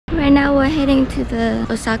Right now we're heading to the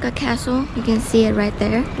Osaka castle. You can see it right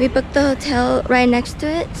there. We booked the hotel right next to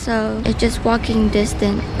it, so it's just walking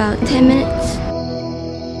distance, about 10 minutes.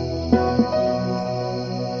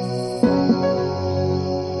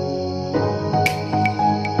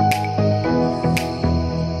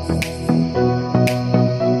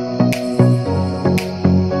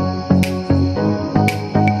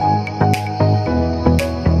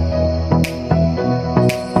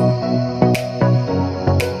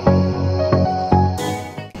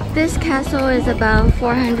 This castle is about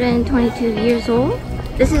 422 years old.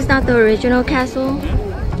 This is not the original castle.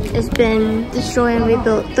 It's been destroyed and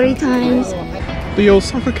rebuilt 3 times. The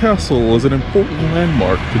Osaka Castle is an important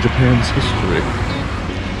landmark to Japan's history.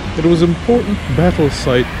 It was an important battle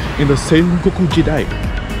site in the Sengoku Jidai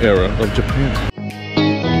era of Japan.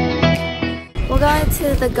 We're going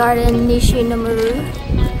to the garden Nishinomuru.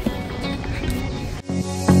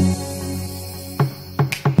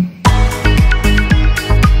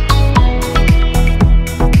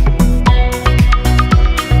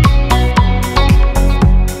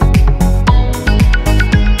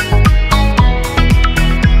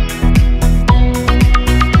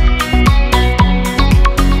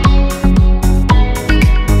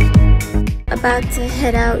 About to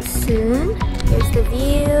head out soon. Here's the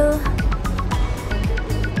view.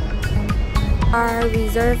 Our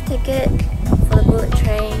reserve ticket for the bullet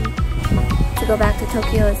train to go back to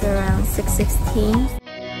Tokyo is around 6:16.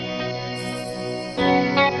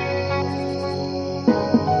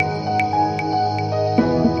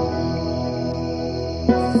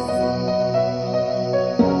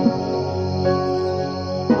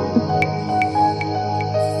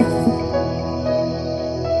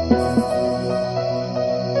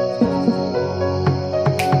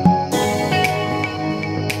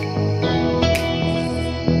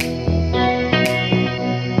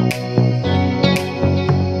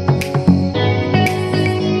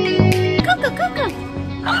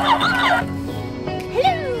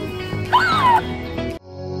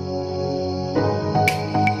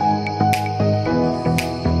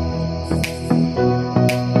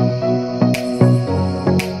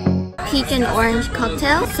 Peach and orange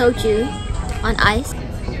cocktail, soju on ice.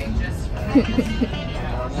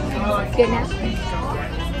 Good now.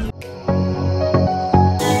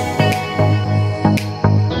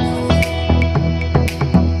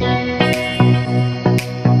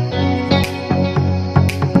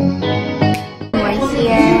 We're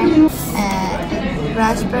here at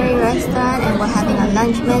Raspberry Restaurant and we're having a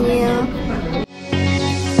lunch menu.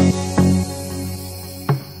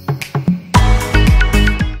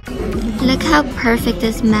 Look how perfect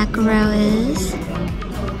this mackerel is.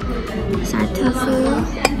 It's our tofu,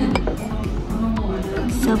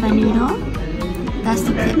 soba noodle. That's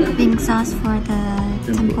the dipping sauce for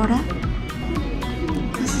the tempura.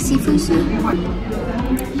 This is seafood soup.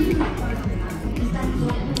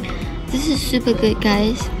 This is super good,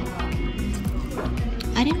 guys.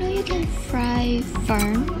 I didn't know you can fry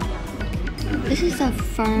fern. This is a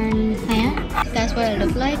fern plant. That's what it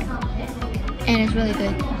looks like. And it's really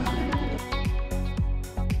good.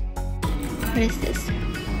 What is this?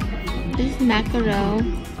 This is mackerel.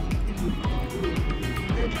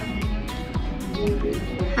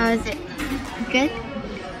 How is it? Good?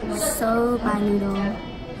 Soba noodle.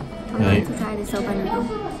 I'm going to try the soba noodle.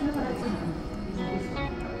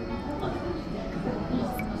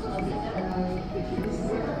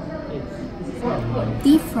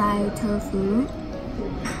 Deep fried tofu.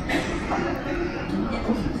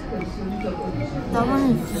 That one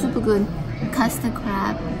is super good. Custard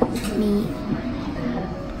crab meat.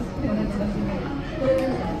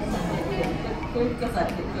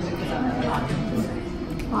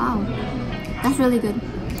 Wow, that's really good.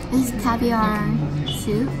 This is caviar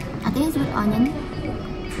soup. I think it's with onion.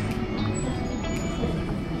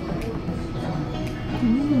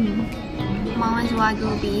 Mama's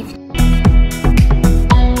Wagyu beef.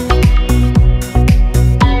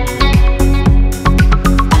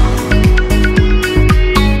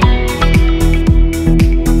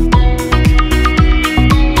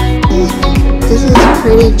 This is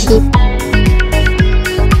pretty cheap.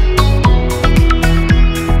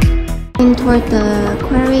 Toward the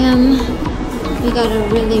aquarium, we gotta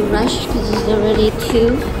really rush because it's already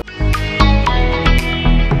 2.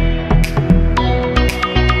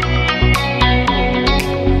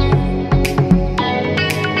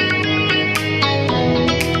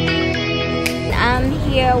 I'm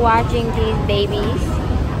here watching these babies.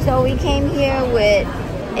 So we came here with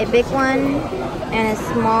a big one and a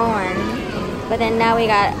small one, but then now we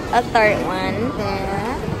got a third one there.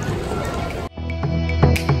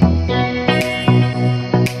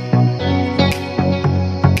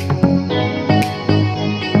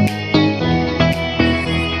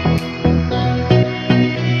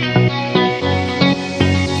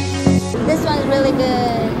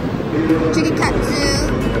 chicken katsu,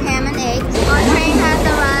 ham and eggs. Our train has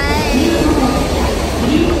arrived.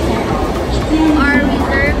 Our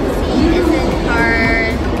reserve seat is in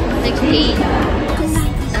car 16.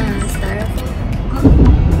 Start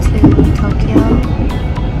to Tokyo.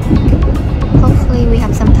 Hopefully we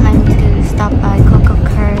have some time to stop by Coco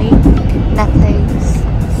Curry. That place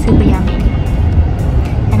super yummy.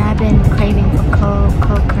 And I've been craving for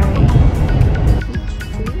Coco Curry.